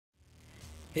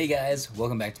Hey guys,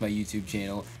 welcome back to my YouTube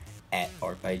channel at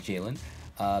Art by Jalen.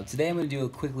 Today I'm going to do a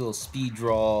quick little speed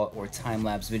draw or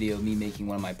time-lapse video of me making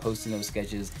one of my post-it note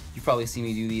sketches. You've probably seen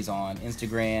me do these on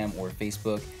Instagram or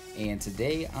Facebook, and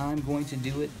today I'm going to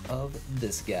do it of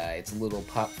this guy. It's a little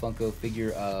Pop Funko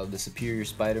figure of the Superior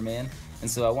Spider-Man,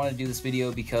 and so I want to do this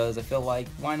video because I feel like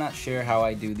why not share how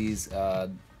I do these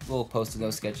little post-it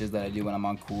note sketches that I do when I'm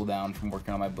on cooldown from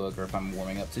working on my book or if I'm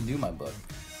warming up to do my book.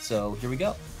 So here we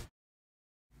go.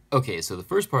 Okay, so the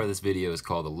first part of this video is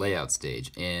called the layout stage,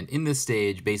 and in this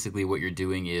stage, basically what you're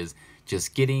doing is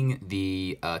just getting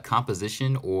the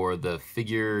composition or the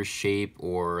figure shape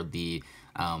or the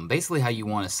basically how you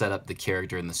want to set up the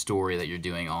character and the story that you're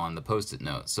doing on the post-it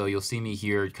note. So you'll see me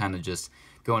here kind of just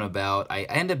going about. I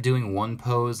end up doing one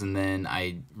pose and then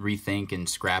I rethink and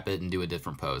scrap it and do a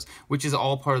different pose, which is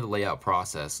all part of the layout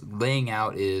process. Laying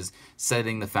out is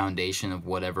setting the foundation of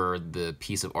whatever the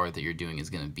piece of art that you're doing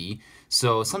is going to be.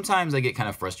 So sometimes I get kind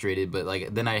of frustrated,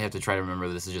 but then I have to try to remember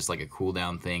this is just like a cool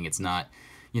down thing. It's not,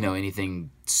 you know, anything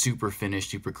super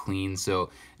finished, super clean. So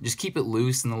just keep it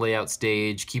loose in the layout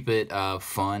stage, keep it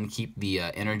fun, keep the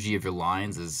energy of your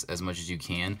lines as much as you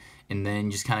can, and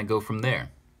then just kind of go from there.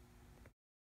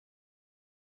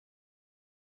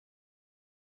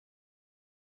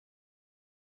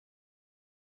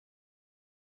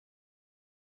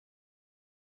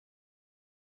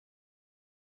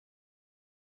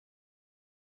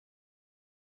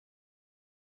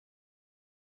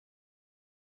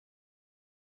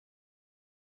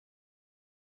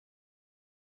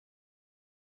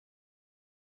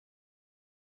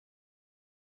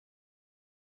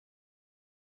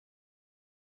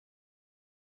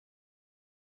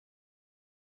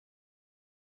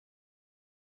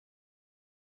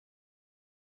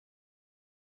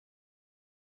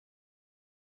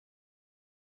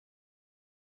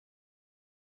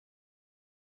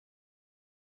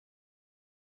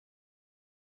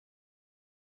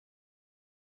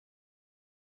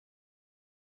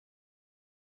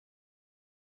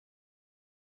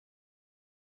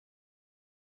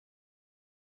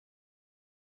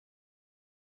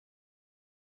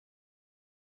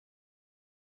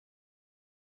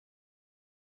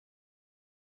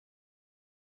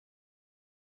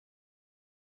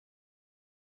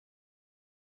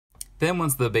 Then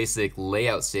once the basic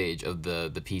layout stage of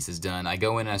the piece is done, I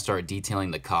go in and I start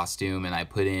detailing the costume, and I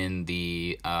put in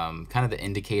the kind of the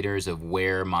indicators of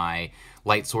where my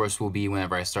light source will be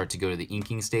whenever I start to go to the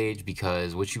inking stage,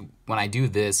 because when I do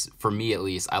this, for me at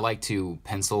least, I like to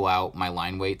pencil out my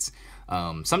line weights.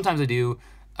 Sometimes I do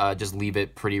just leave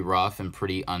it pretty rough and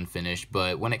pretty unfinished,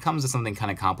 but when it comes to something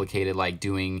kind of complicated like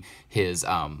doing his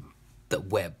the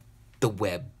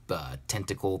web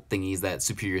tentacle thingies that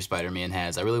Superior Spider-Man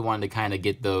has, I really wanted to kind of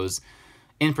get those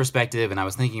in perspective, and I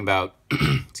was thinking about,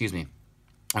 excuse me,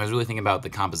 I was really thinking about the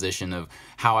composition of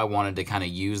how I wanted to kind of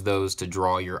use those to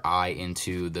draw your eye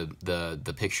into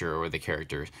the picture or the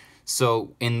character.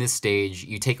 So in this stage,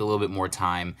 you take a little bit more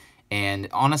time, and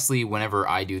honestly, whenever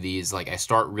I do these, like I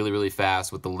start really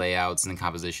fast with the layouts and the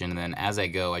composition, and then as I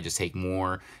go, I just take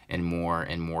more and more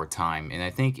and more time. And I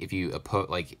think if you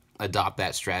adopt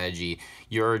that strategy,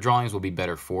 your drawings will be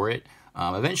better for it.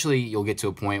 Eventually, you'll get to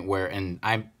a point where, and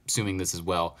I'm assuming this as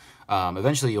well,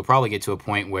 eventually you'll probably get to a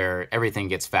point where everything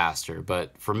gets faster.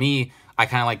 But for me, I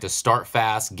kind of like to start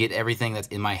fast, get everything that's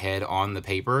in my head on the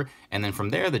paper, and then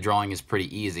from there, the drawing is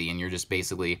pretty easy, and you're just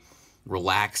basically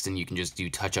relaxed, and you can just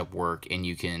do touch-up work, and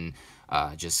you can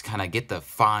just kind of get the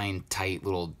fine, tight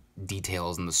little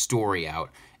details and the story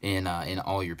out in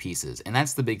all your pieces. And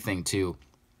that's the big thing too.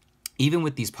 Even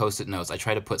with these post-it notes, I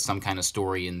try to put some kind of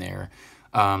story in there,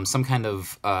 some kind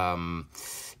of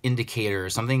indicator,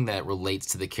 something that relates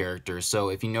to the character. So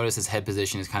if you notice, his head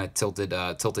position is kind of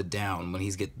tilted down when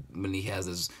he has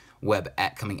his web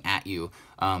coming at you,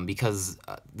 because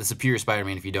the Superior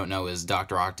Spider-Man, if you don't know, is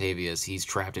Dr. Octavius. He's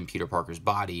trapped in Peter Parker's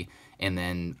body, and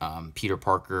then Peter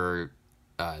Parker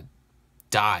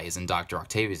dies in Dr.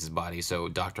 Octavius' body, so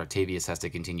Dr. Octavius has to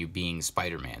continue being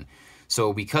Spider-Man.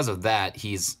 So because of that,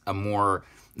 he's a more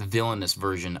villainous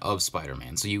version of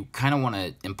Spider-Man. So you kind of want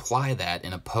to imply that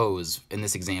in a pose, in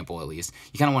this example at least,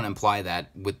 you kind of want to imply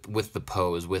that with the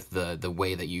pose, with the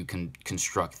way that you can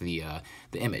construct the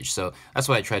image. So that's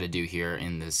what I try to do here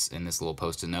in this little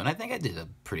post-it note, and I think I did a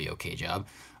pretty okay job.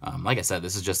 Like I said,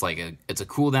 this is just like it's a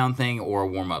cool down thing or a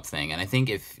warm-up thing, and I think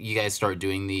if you guys start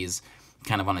doing these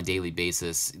kind of on a daily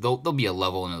basis, there'll be a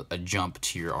level and a jump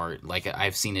to your art. Like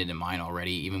I've seen it in mine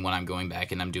already, even when I'm going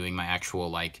back and I'm doing my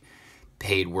actual like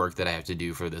paid work that I have to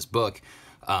do for this book.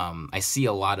 I see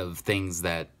a lot of things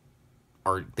that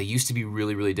they used to be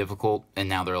really difficult, and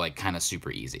now they're like kind of super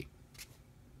easy.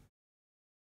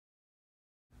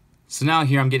 So now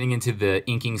here I'm getting into the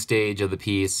inking stage of the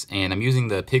piece, and I'm using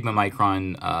the Pigma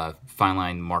Micron fine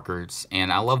line markers,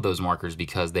 and I love those markers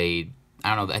because I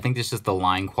don't know, I think it's just the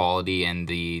line quality and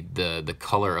the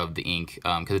color of the ink,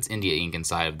 because it's India ink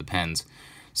inside of the pens.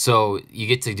 So you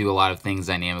get to do a lot of things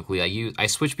dynamically. I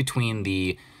switch between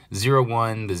the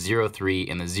 01, the 03,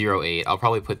 and the 08. I'll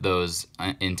probably put those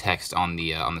in text on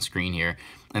the screen here.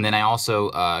 And then I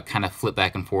also kind of flip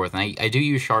back and forth. And I do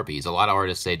use Sharpies. A lot of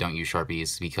artists say don't use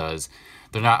Sharpies because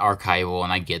they're not archival,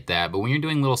 and I get that. But when you're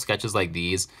doing little sketches like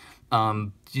these,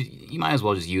 you might as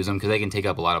well just use them because they can take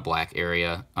up a lot of black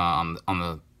area on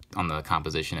the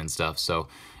composition and stuff. So,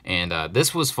 and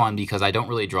this was fun because I don't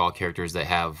really draw characters that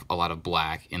have a lot of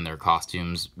black in their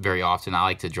costumes very often. I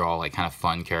like to draw like kind of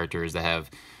fun characters that have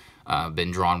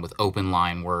been drawn with open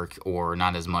line work or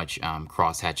not as much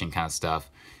cross-hatching kind of stuff.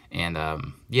 And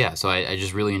yeah, so I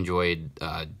just really enjoyed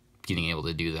getting able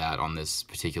to do that on this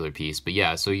particular piece. But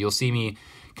yeah, so you'll see me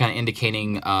kind of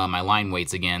indicating my line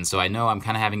weights again. So I know I'm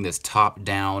kind of having this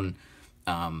top-down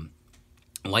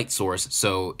light source.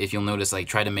 So if you'll notice, I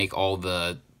try to make all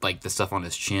the stuff on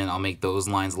his chin, I'll make those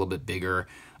lines a little bit bigger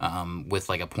with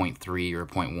like a 0.3 or a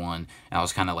 0.1, and I'll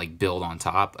just kind of like build on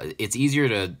top. It's easier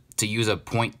to use a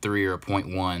 0.3 or a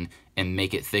 0.1 and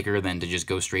make it thicker than to just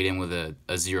go straight in with a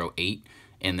 0.8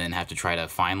 and then have to try to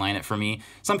fine line it for me.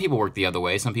 Some people work the other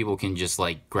way. Some people can just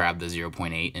like grab the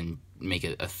 0.8 and make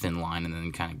it a thin line and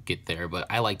then kind of get there. But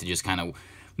I like to just kind of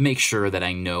make sure that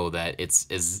I know that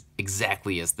it's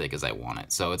exactly as thick as I want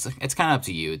it. So it's kind of up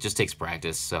to you. It just takes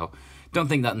practice. So don't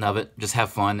think nothing of it. Just have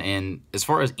fun. And as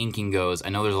far as inking goes, I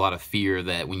know there's a lot of fear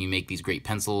that when you make these great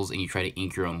pencils and you try to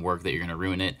ink your own work that you're going to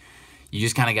ruin it. You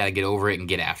just kind of got to get over it and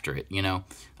get after it, you know?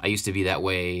 I used to be that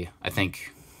way, I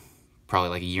think, probably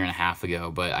like a year and a half ago,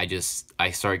 but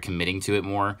I started committing to it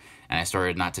more, and I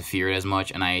started not to fear it as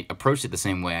much, and I approached it the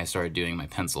same way I started doing my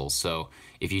pencils. So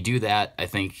if you do that, I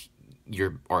think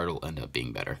your art will end up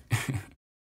being better.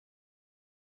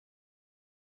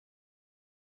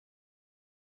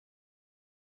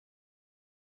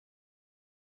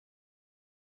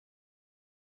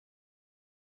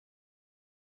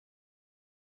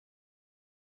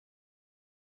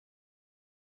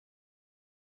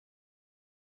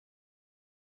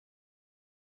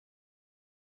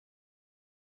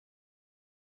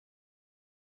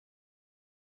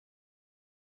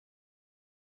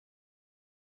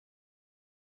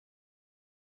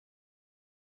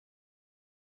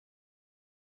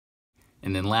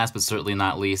 And then last but certainly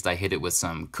not least, I hit it with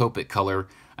some Copic color.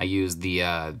 I use the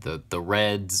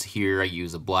reds here, I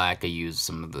use a black, I use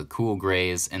some of the cool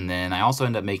grays, and then I also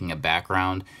end up making a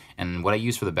background. And what I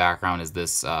use for the background is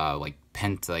this like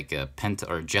a pent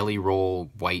or jelly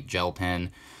roll white gel pen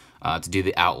to do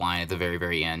the outline at the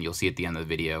very end. You'll see at the end of the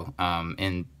video.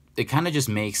 And it kind of just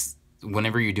makes,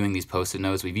 whenever you're doing these post-it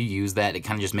notes, if you use that, it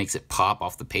kind of just makes it pop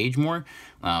off the page more.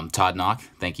 Todd Knock,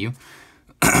 thank you.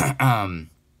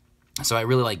 So I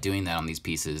really like doing that on these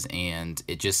pieces, and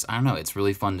it just, I don't know, it's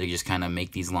really fun to just kind of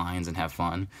make these lines and have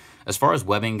fun. As far as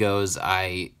webbing goes,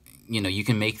 you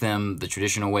can make them the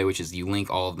traditional way, which is you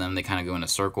link all of them, they kind of go in a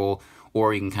circle,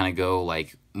 or you can kind of go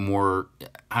like more,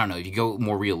 I don't know, if you go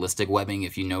more realistic webbing,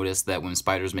 if you notice that when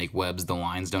spiders make webs, the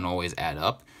lines don't always add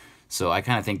up. So I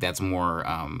kind of think that's more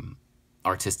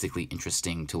artistically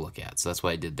interesting to look at. So that's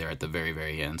what I did there at the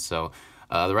very end. So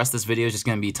the rest of this video is just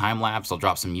going to be time-lapse. I'll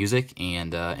drop some music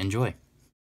and enjoy.